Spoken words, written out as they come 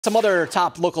Some other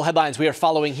top local headlines we are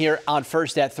following here on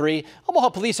First at 3. Omaha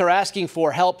Police are asking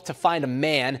for help to find a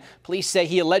man. Police say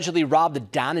he allegedly robbed the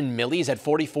Don and Millie's at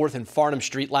 44th and Farnham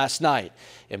Street last night.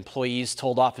 Employees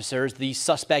told officers the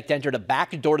suspect entered a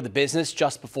back door to the business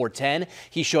just before 10.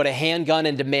 He showed a handgun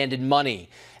and demanded money.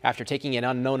 After taking an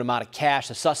unknown amount of cash,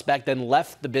 the suspect then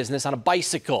left the business on a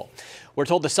bicycle. We're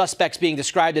told the suspect's being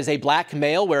described as a black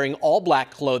male wearing all black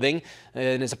clothing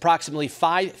and is approximately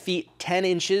 5 feet 10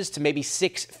 inches to maybe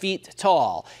 6 feet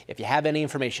tall. If you have any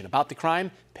information about the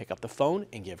crime, pick up the phone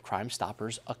and give Crime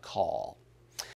Stoppers a call.